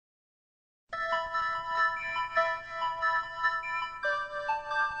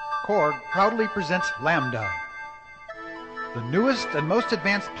Korg proudly presents Lambda, the newest and most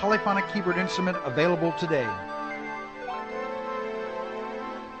advanced polyphonic keyboard instrument available today.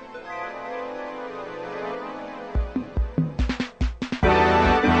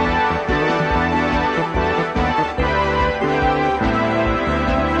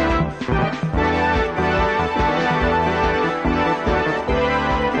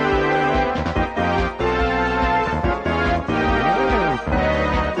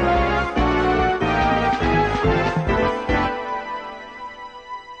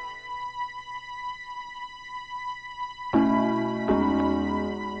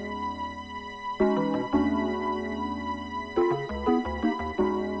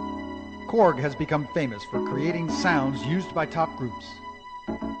 Korg has become famous for creating sounds used by top groups.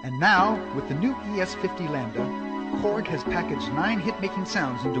 And now, with the new ES50 Lambda, Korg has packaged 9 hit-making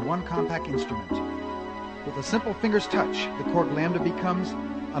sounds into one compact instrument. With a simple finger's touch, the Korg Lambda becomes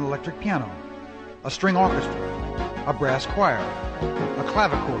an electric piano, a string orchestra, a brass choir, a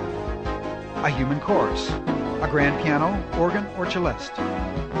clavichord, a human chorus, a grand piano, organ, or celeste.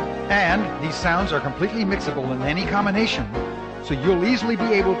 And these sounds are completely mixable in any combination, so you'll easily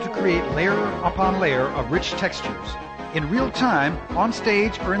be able to create layer upon layer of rich textures, in real time, on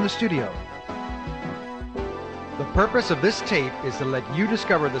stage, or in the studio. The purpose of this tape is to let you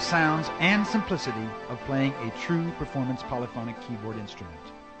discover the sounds and simplicity of playing a true performance polyphonic keyboard instrument.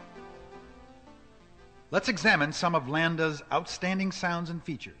 Let's examine some of Lambda's outstanding sounds and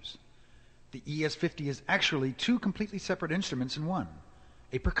features. The ES50 is actually 2 completely separate instruments in one: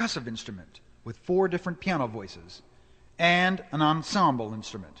 a percussive instrument with 4 different piano voices, and an ensemble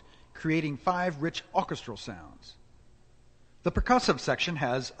instrument, creating 5 rich orchestral sounds. The percussive section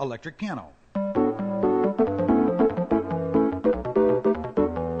has electric piano,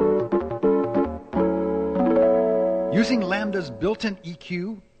 using Lambda's built-in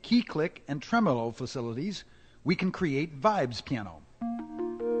EQ, key click, and tremolo facilities, we can create vibes piano.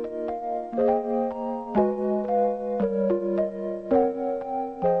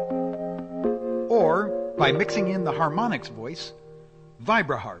 Or, by mixing in the harmonics voice,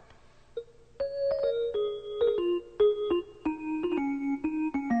 vibraharp.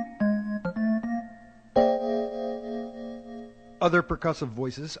 Other percussive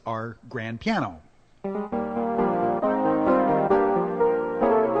voices are grand piano,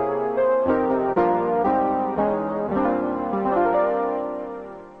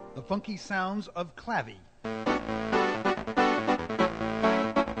 the funky sounds of clavi,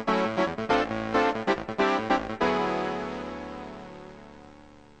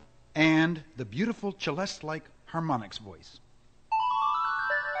 and the beautiful celeste-like harmonics voice.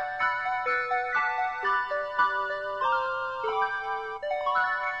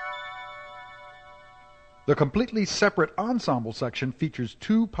 The completely separate ensemble section features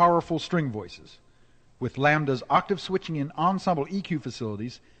 2 powerful string voices. With Lambda's octave switching and ensemble EQ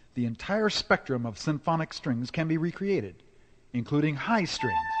facilities, the entire spectrum of symphonic strings can be recreated, including high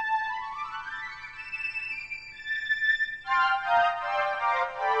strings,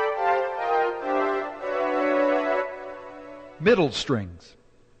 middle strings,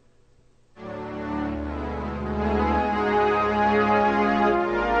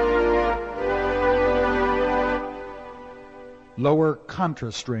 lower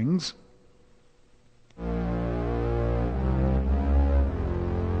contra strings,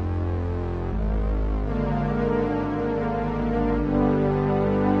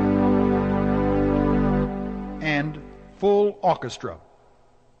 and full orchestra.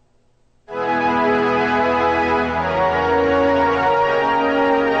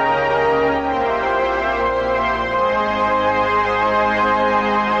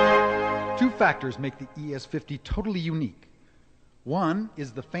 Factors make the ES50 totally unique. One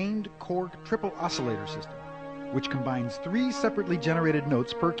is the famed Korg triple oscillator system, which combines 3 separately generated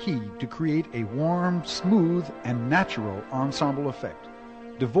notes per key to create a warm, smooth, and natural ensemble effect,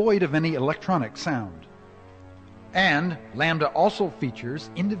 devoid of any electronic sound. And Lambda also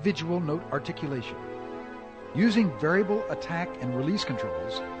features individual note articulation. Using variable attack and release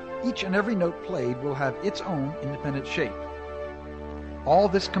controls, each and every note played will have its own independent shape. All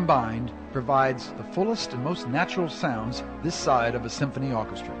this combined provides the fullest and most natural sounds this side of a symphony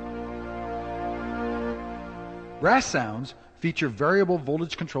orchestra. Brass sounds feature variable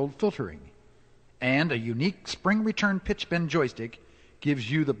voltage controlled filtering, and a unique spring return pitch bend joystick gives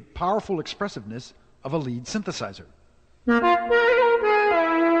you the powerful expressiveness of a lead synthesizer.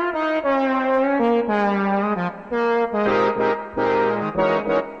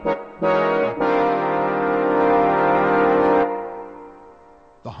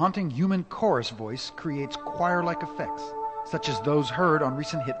 The haunting human chorus voice creates choir-like effects, such as those heard on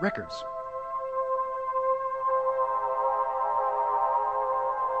recent hit records.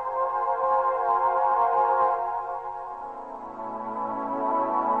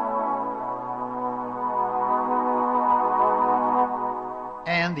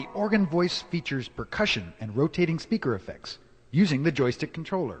 And the organ voice features percussion and rotating speaker effects using the joystick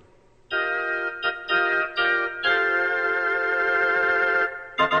controller.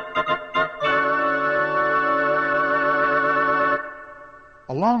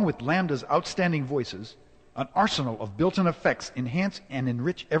 Along with Lambda's outstanding voices, an arsenal of built-in effects enhance and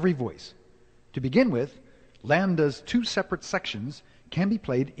enrich every voice. To begin with, Lambda's two separate sections can be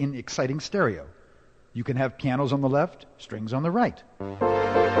played in exciting stereo. You can have pianos on the left, strings on the right.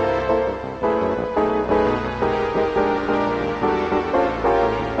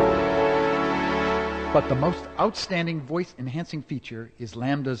 But the most outstanding voice-enhancing feature is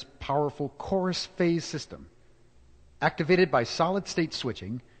Lambda's powerful chorus phase system. Activated by solid-state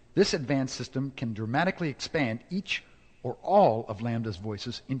switching, this advanced system can dramatically expand each or all of Lambda's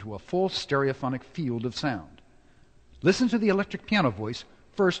voices into a full stereophonic field of sound. Listen to the electric piano voice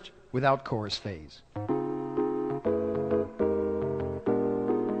first without chorus phase.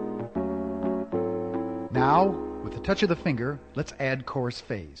 Now, with a touch of the finger, let's add chorus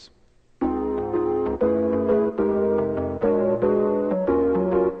phase.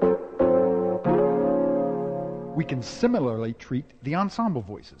 We can similarly treat the ensemble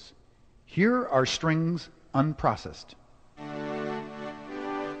voices. Here are strings unprocessed.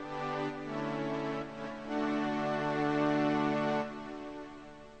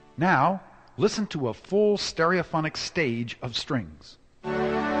 Now, listen to a full stereophonic stage of strings.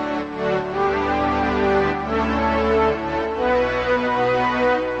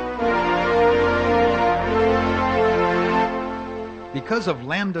 Because of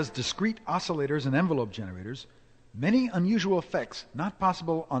Lambda's discrete oscillators and envelope generators, many unusual effects not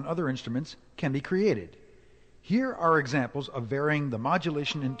possible on other instruments can be created. Here are examples of varying the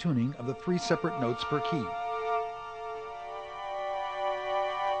modulation and tuning of the three separate notes per key.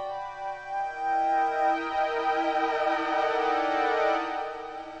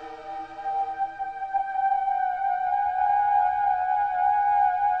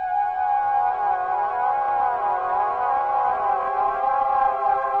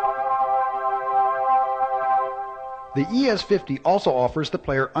 The ES50 also offers the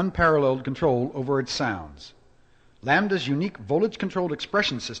player unparalleled control over its sounds. Lambda's unique voltage-controlled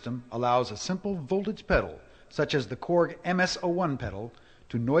expression system allows a simple voltage pedal, such as the Korg MS-01 pedal,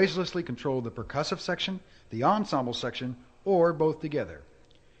 to noiselessly control the percussive section, the ensemble section, or both together.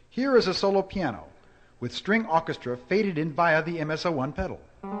 Here is a solo piano, with string orchestra faded in via the MS-01 pedal.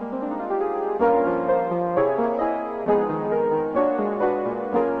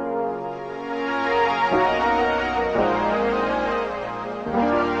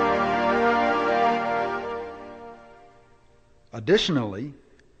 Additionally,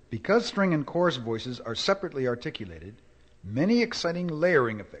 because string and chorus voices are separately articulated, many exciting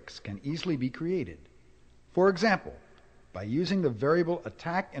layering effects can easily be created. For example, by using the variable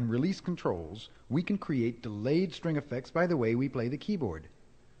attack and release controls, we can create delayed string effects by the way we play the keyboard.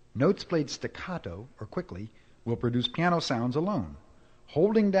 Notes played staccato or quickly will produce piano sounds alone.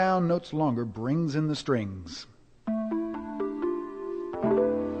 Holding down notes longer brings in the strings.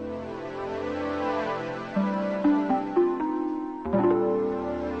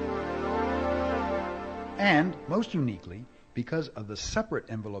 And, most uniquely, because of the separate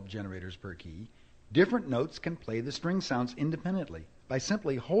envelope generators per key, different notes can play the string sounds independently by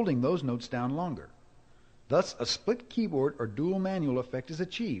simply holding those notes down longer. Thus, a split keyboard or dual manual effect is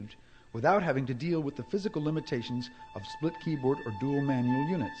achieved without having to deal with the physical limitations of split keyboard or dual manual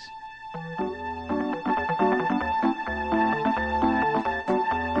units.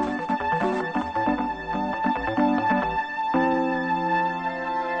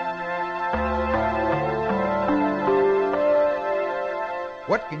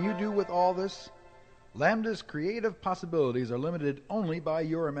 What can you do with all this? Lambda's creative possibilities are limited only by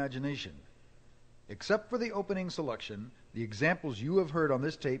your imagination. Except for the opening selection, the examples you have heard on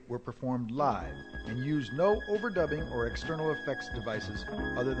this tape were performed live and used no overdubbing or external effects devices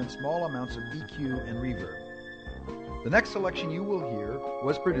other than small amounts of EQ and reverb. The next selection you will hear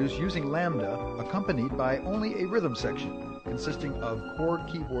was produced using Lambda, accompanied by only a rhythm section consisting of chord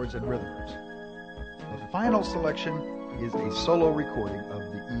keyboards and rhythms. The final selection is a solo recording of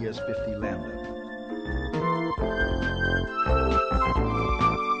the ES50 Lambda.